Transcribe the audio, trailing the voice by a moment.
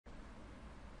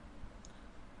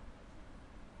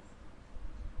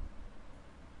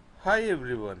Hi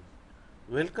everyone,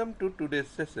 welcome to today's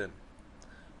session.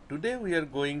 Today we are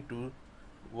going to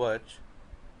watch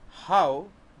how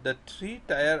the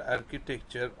three-tier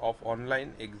architecture of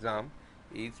online exam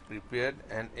is prepared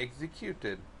and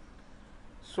executed.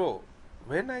 So,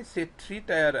 when I say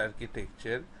three-tier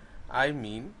architecture, I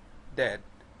mean that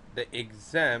the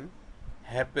exam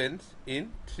happens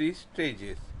in three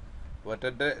stages. What are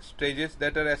the stages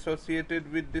that are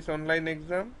associated with this online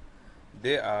exam?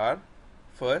 They are: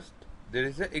 first, there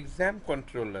is an exam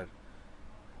controller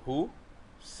who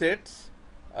sets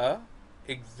a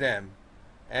exam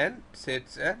and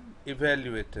sets an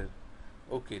evaluator.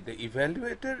 Okay, the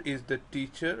evaluator is the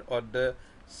teacher or the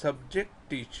subject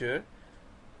teacher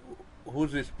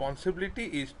whose responsibility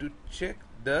is to check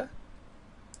the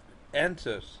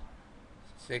answers.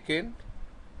 Second,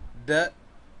 the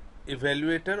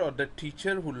evaluator or the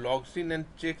teacher who logs in and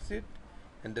checks it.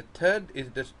 And the third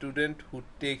is the student who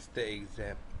takes the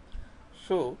exam.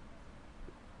 So,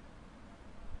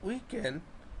 we can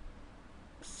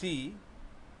see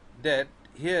that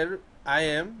here I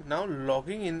am now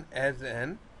logging in as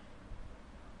an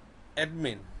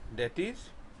admin, that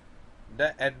is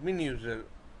the admin user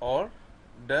or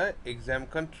the exam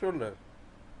controller.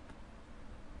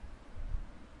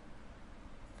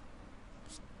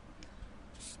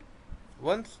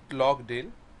 Once logged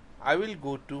in, I will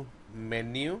go to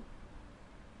menu,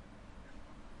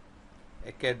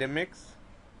 academics,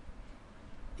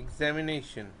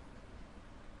 examination.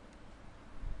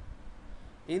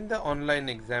 In the online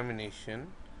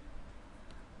examination,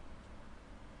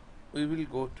 we will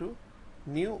go to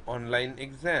new online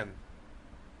exam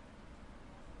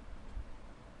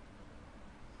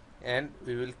and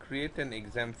we will create an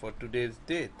exam for today's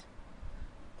date.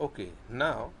 Okay,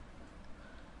 now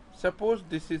suppose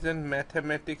this is a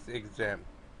mathematics exam.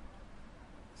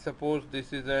 Suppose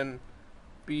this is an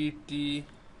PT1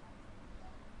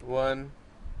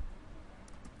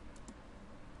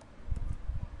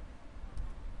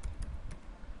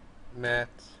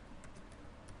 maths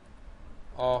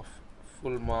of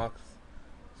full marks,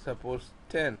 suppose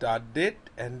 10. Start date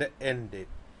and the end date.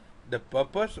 The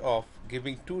purpose of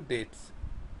giving two dates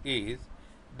is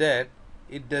that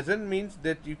it doesn't mean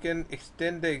that you can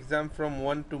extend the exam from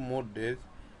 1 to more days,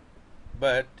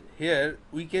 but here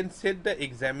we can set the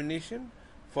examination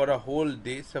for a whole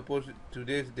day. Suppose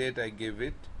today's date I give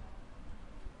it,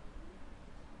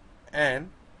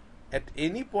 and at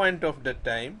any point of the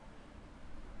time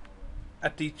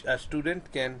a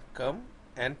student can come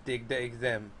and take the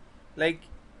exam. Like,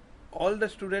 all the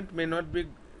students may not be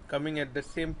coming at the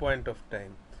same point of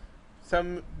time.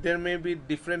 There may be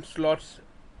different slots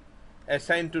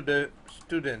assigned to the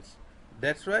students.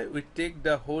 That's why we take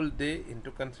the whole day into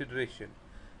consideration.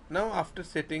 Now, after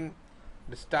setting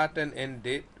the start and end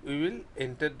date, we will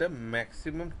enter the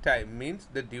maximum time, means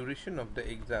the duration of the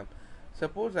exam.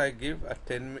 Suppose I give a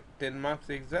 10 marks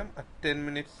exam at 10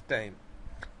 minutes time,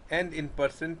 and in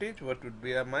percentage what would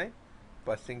be my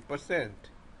passing percent.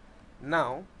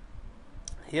 Now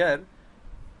here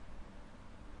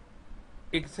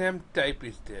exam type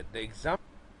is there. The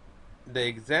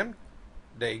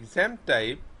exam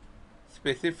type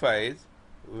specifies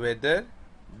whether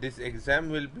this exam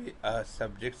will be a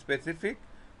subject specific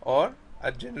or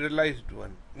a generalized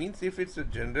one. Means if it's a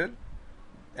general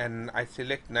and I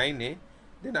select 9A,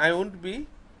 then I won't be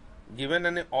given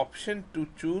an option to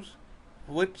choose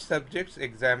which subject's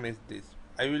exam is this.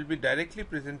 I will be directly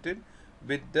presented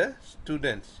with the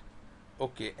students.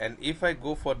 Okay, and if I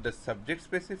go for the subject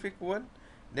specific one,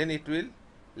 then it will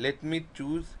let me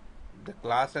choose the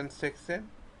class and section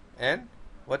and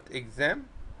what exam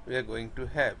we are going to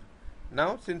have.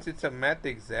 Now, since it's a math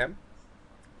exam,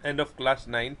 end of class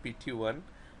 9 PT1,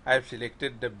 I have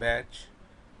selected the batch,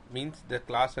 means the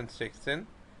class and section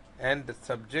and the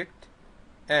subject,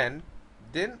 and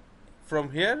then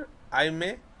from here I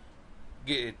may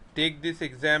take this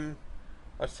exam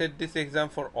or set this exam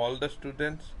for all the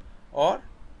students or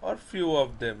few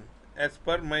of them. As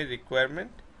per my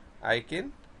requirement, I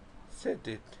can set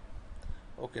it.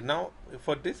 Okay, now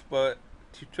for this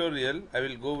tutorial I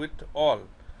will go with all,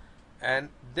 and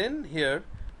then here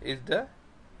is the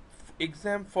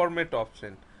exam format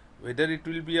option. Whether it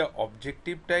will be a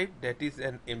objective type, that is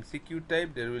an MCQ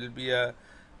type, there will be a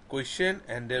question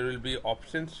and there will be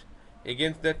options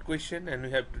against that question, and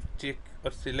we have to check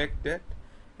or select that,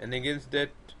 and against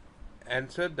that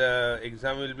answer the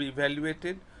exam will be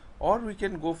evaluated. Or we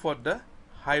can go for the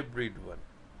hybrid one.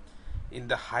 In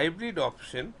the hybrid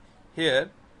option,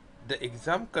 here the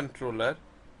exam controller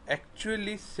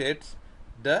actually sets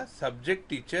the subject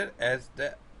teacher as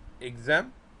the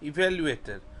exam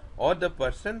evaluator or the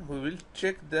person who will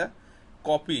check the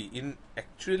copy. In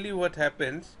actually what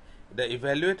happens, the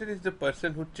evaluator is the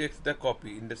person who checks the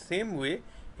copy. In the same way,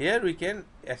 here we can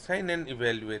assign an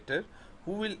evaluator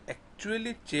who will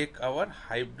actually check our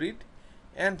hybrid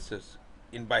answers.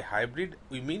 In by hybrid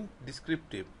we mean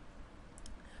descriptive.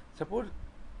 Suppose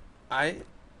I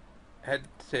had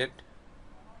said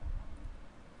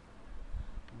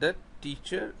the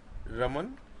teacher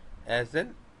Raman as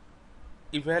an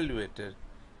evaluator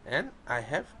and I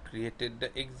have created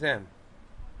the exam.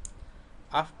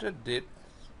 After that,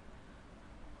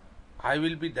 I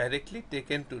will be directly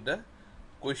taken to the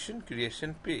question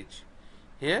creation page.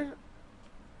 Here,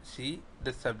 see,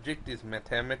 the subject is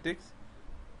mathematics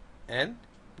and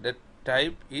the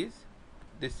type is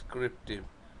descriptive,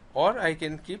 or I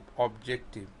can keep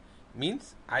objective,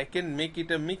 means I can make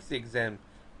it a mixed exam,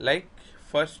 like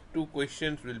first 2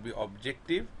 questions will be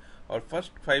objective or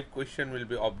first 5 questions will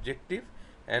be objective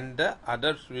and the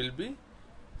others will be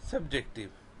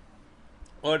subjective,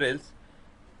 or else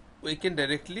we can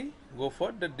directly go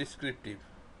for the descriptive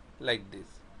like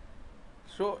this.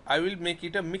 So I will make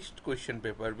it a mixed question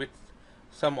paper with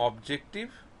some objective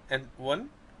and one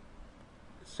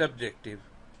subjective.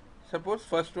 Suppose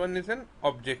first one is an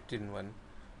objective one,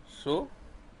 so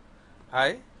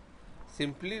I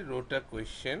simply wrote a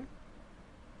question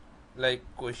like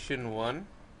question 1,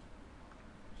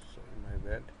 sorry my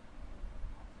bad,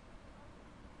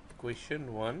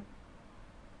 question 1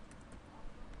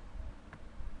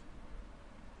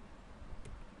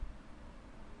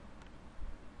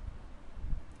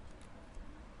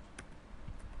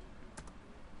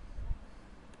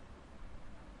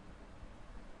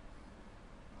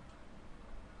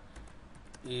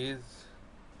 is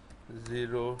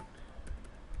 0,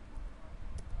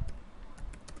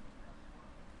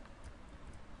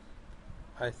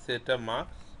 I set a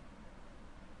marks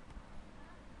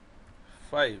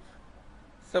 5,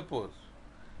 suppose,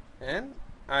 and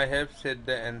I have set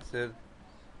the answer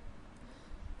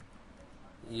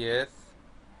yes,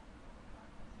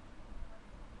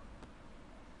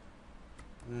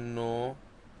 no.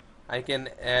 I can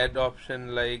add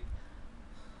option like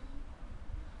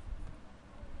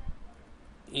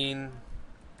in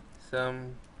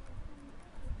some,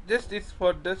 just it's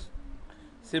for this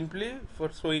simply for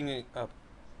showing it up.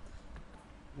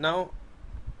 Now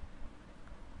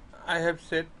I have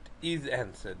set is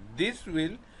answer. This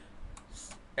will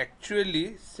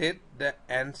actually set the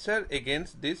answer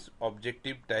against this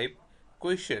objective type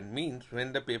question, means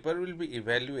when the paper will be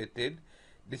evaluated,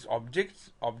 this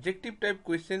objective type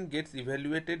question gets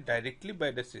evaluated directly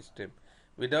by the system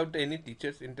without any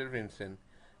teacher's intervention.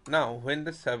 Now when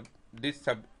the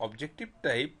objective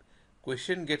type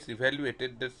question gets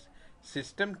evaluated, the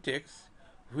system checks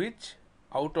which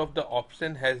out of the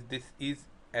option has this is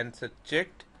answer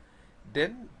checked,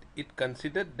 then it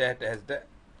considered that as the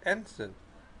answer.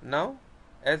 Now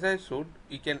as I showed,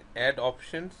 we can add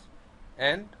options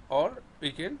and or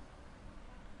we can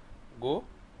go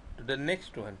to the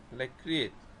next one like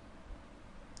create.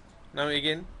 Now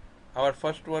again our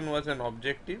first one was an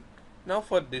objective. Now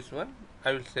for this one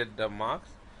I will set the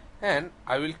marks and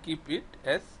I will keep it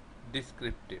as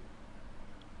descriptive.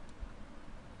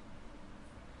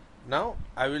 Now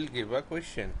I will give a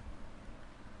question.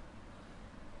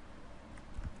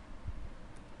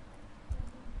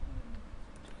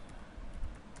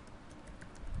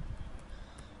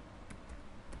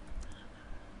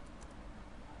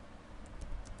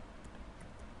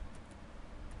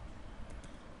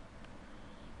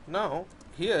 Now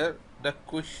here the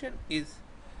question is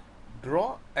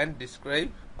draw and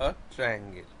describe a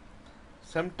triangle.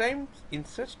 Sometimes in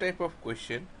such type of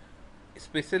question,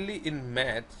 especially in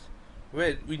maths,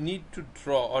 where we need to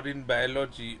draw, or in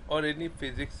biology or any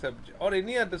physics subject or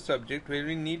any other subject where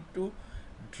we need to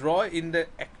draw in the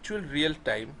actual real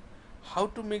time, how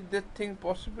to make that thing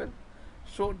possible.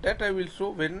 So that I will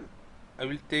show when I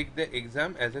will take the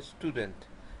exam as a student.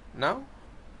 Now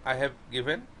I have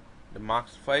given the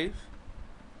marks 5,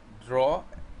 draw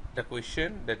the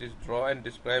question, that is draw and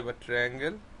describe a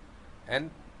triangle,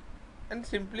 and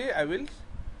simply I will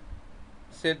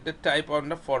set the type on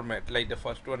the format, like the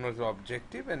first one was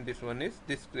objective and this one is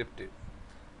descriptive.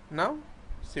 Now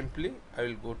simply I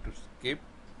will go to skip,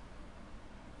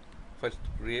 first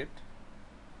create,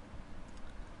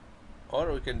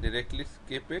 or we can directly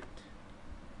skip it,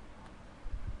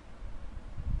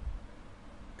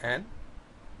 and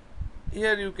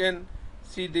here you can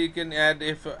see they can add,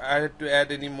 if I had to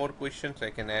add any more questions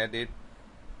I can add it.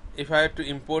 If I have to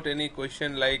import any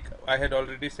question, like I had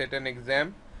already set an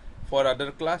exam for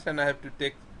other class and I have to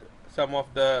take some of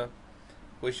the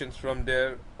questions from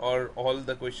there or all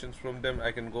the questions from them,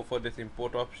 I can go for this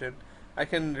import option. I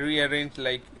can rearrange,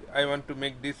 like I want to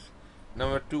make this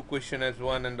number 2 question as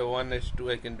 1 and the 1 as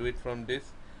 2. I can do it from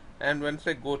this, and once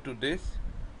I go to this,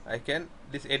 I can,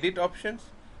 this edit options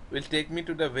will take me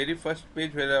to the very first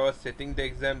page where I was setting the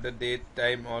exam, the date,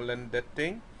 time, all and that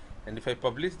thing. And if I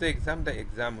publish the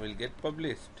exam will get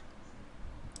published.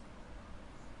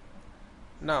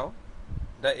 Now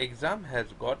the exam has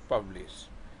got published.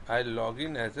 I log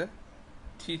in as a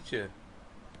teacher.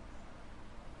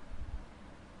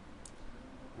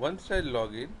 Once I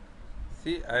log in,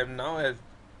 see, I am now as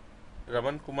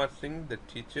Raman Kumar Singh, the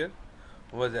teacher,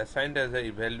 was assigned as an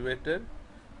evaluator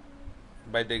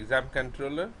by the exam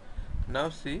controller. Now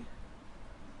see,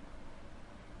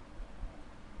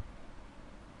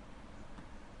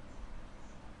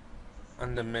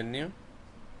 on the menu,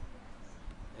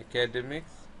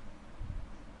 academics,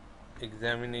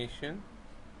 examination,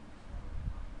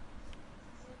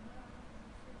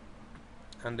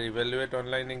 and the evaluate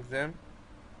online exam.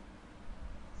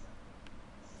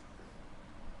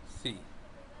 See,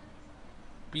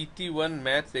 PT1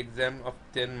 maths exam of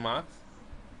 10 marks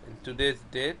in today's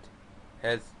date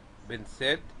has been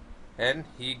set, and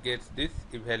he gets this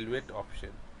evaluate option.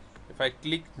 If I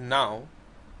click now,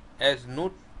 as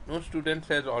no students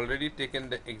has already taken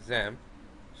the exam,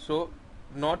 so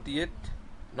not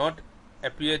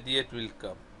appeared yet will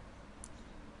come.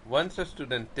 Once a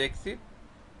student takes it,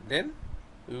 then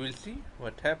we will see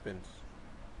what happens.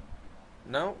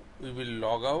 Now we will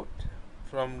log out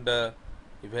from the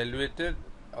evaluator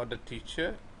or the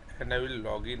teacher, and I will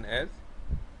log in as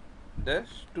the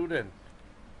student.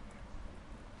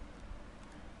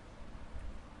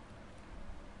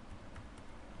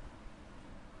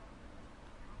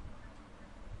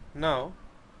 Now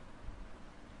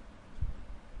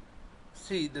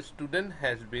see, the student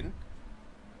has been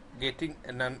getting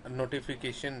a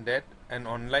notification that an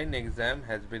online exam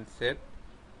has been set.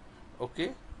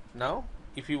 Okay, now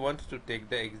if he wants to take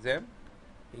the exam,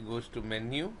 he goes to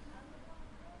menu,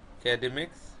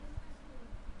 academics,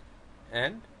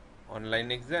 and online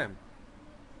exam.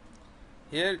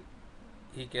 Here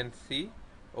he can see,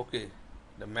 okay,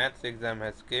 the maths exam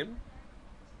has came.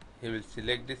 He will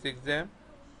select this exam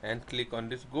and click on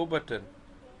this go button.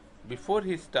 Before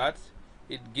he starts,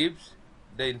 it gives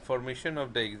the information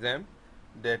of the exam,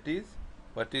 that is,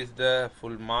 what is the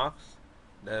full marks,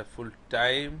 the full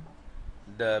time,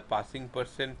 the passing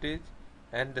percentage,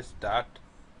 and the start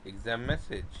exam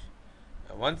message.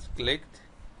 Once clicked,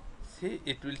 see,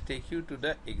 it will take you to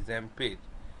the exam page.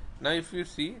 Now if you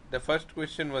see, the first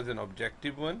question was an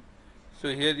objective one, so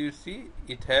here you see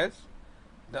it has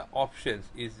the options.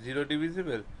 Is 0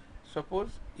 divisible? Suppose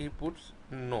he puts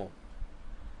no,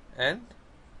 and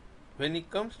when he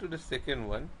comes to the second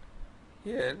one,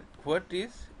 here what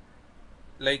is,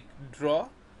 like, draw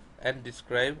and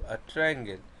describe a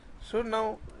triangle. So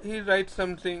now he writes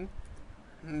something,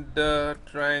 the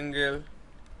triangle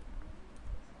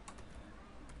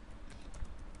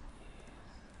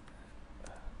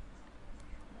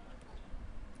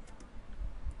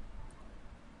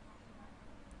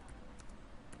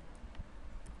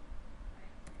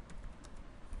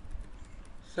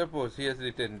suppose he has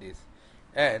written this,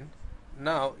 and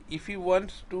now if he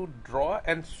wants to draw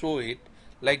and show it,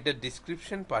 like the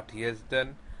description part he has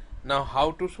done. Now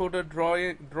how to show the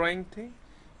drawing thing?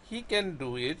 He can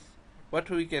do is, what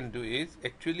we can do is,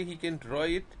 actually he can draw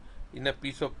it in a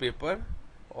piece of paper,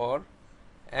 or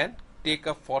and take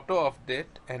a photo of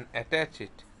that and attach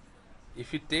it.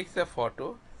 If he takes a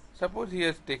photo, suppose he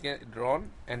has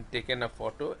drawn and taken a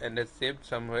photo and has saved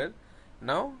somewhere.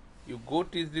 Now you go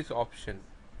to this option,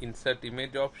 insert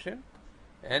image option,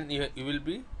 and you will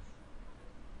be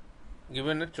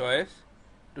given a choice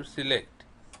to select.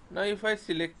 Now if I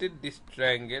selected this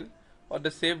triangle or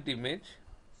the saved image,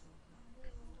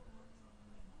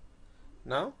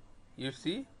 now you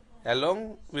see,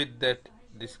 along with that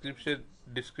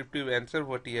descriptive answer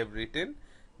what he have written,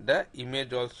 the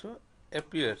image also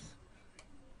appears,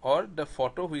 or the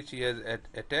photo which he has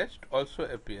attached also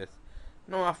appears.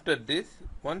 Now after this,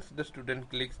 once the student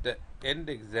clicks the end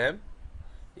exam,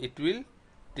 it will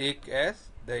take as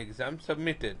the exam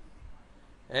submitted,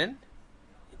 and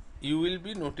you will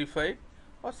be notified,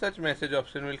 or such message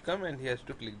option will come, and he has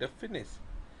to click the finish.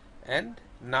 And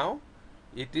now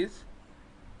it is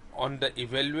on the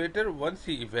evaluator. Once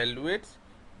he evaluates,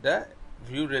 the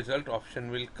view result option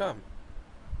will come.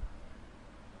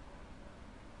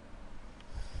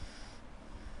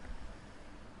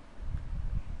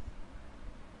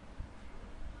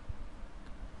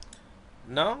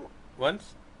 Now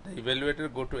once the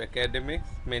evaluator go to academics,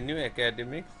 menu,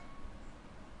 academics,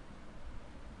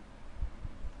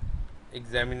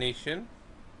 examination,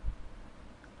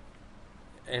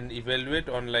 and evaluate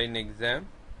online exam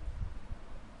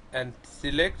and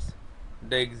selects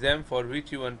the exam for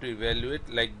which you want to evaluate,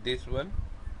 like this one.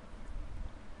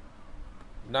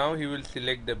 Now he will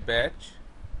select the batch.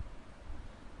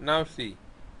 Now see,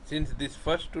 since this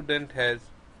first student has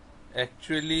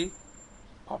actually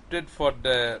opted for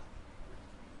the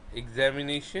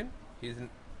examination,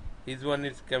 his one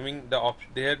is coming, the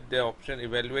option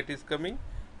evaluate is coming,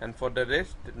 and for the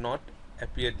rest not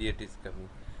appeared yet is coming.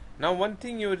 Now one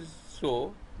thing you will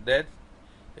show that,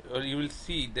 or you will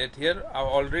see that here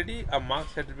already a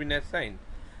marks has been assigned.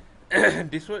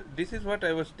 This is what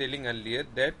I was telling earlier,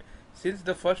 that since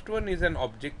the first one is an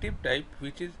objective type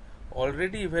which is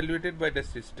already evaluated by the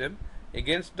system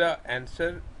against the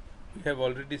answer we have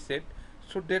already set,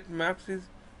 so that marks is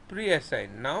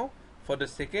pre-assigned. Now for the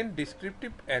second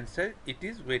descriptive answer, it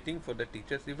is waiting for the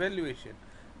teacher's evaluation.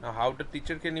 Now how the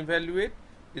teacher can evaluate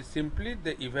is simply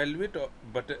the evaluate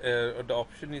button, the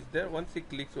option is there. Once he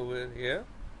clicks over here,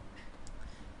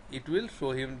 it will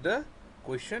show him the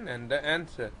question and the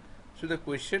answer. So the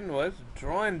question was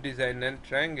draw and design a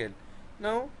triangle.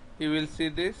 Now he will see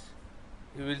this,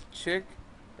 he will check,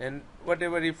 and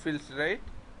whatever he feels right,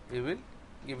 he will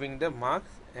giving the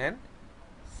marks and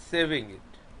saving it.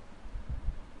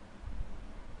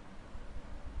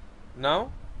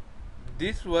 Now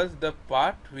this was the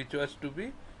part which was to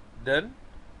be done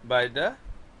by the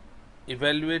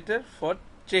evaluator for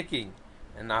checking,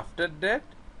 and after that,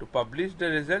 to publish the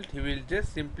result, he will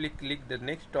just simply click the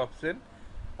next option,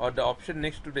 or the option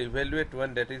next to the evaluate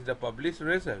one, that is the publish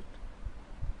result.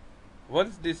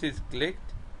 Once this is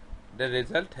clicked, the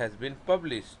result has been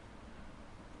published.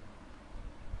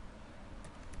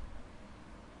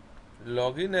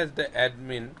 Log in as the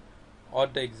admin or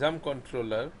the exam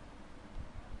controller.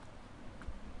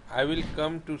 I will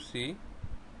come to see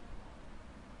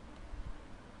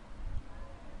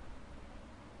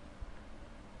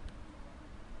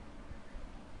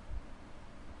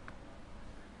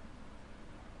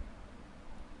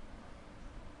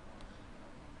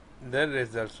the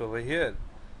results over here.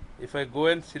 If I go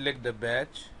and select the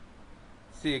batch,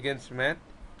 see against math,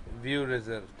 view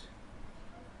result.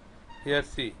 Here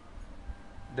see,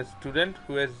 the student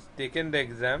who has taken the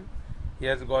exam, he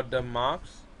has got the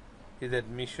marks, his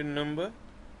admission number,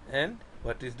 and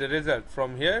what is the result.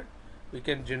 From here we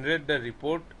can generate the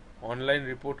report, online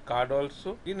report card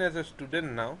also. In as a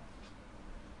student now,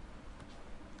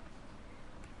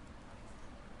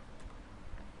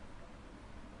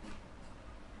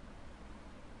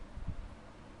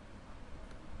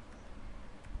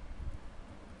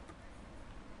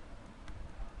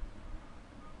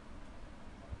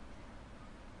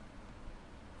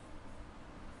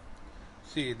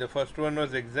 see, the first one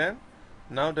was exam.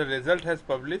 Now the result has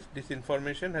published. This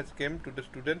information has came to the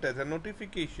student as a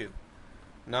notification.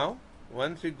 Now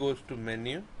once he goes to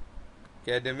menu,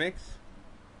 academics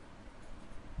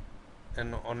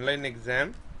and online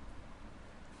exam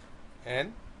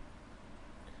and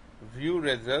view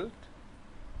result,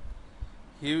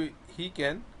 he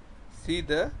can see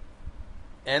the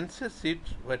answer sheet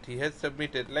what he has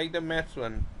submitted, like the maths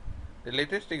one, the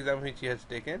latest exam which he has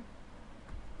taken.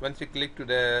 Once you click to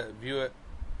the view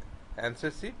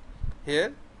answer sheet,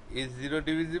 here is 0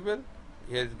 divisible,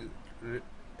 he has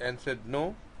answered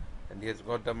no, and he has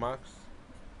got the marks,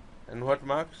 and what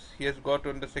marks he has got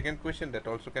on the second question, that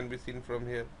also can be seen from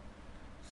here.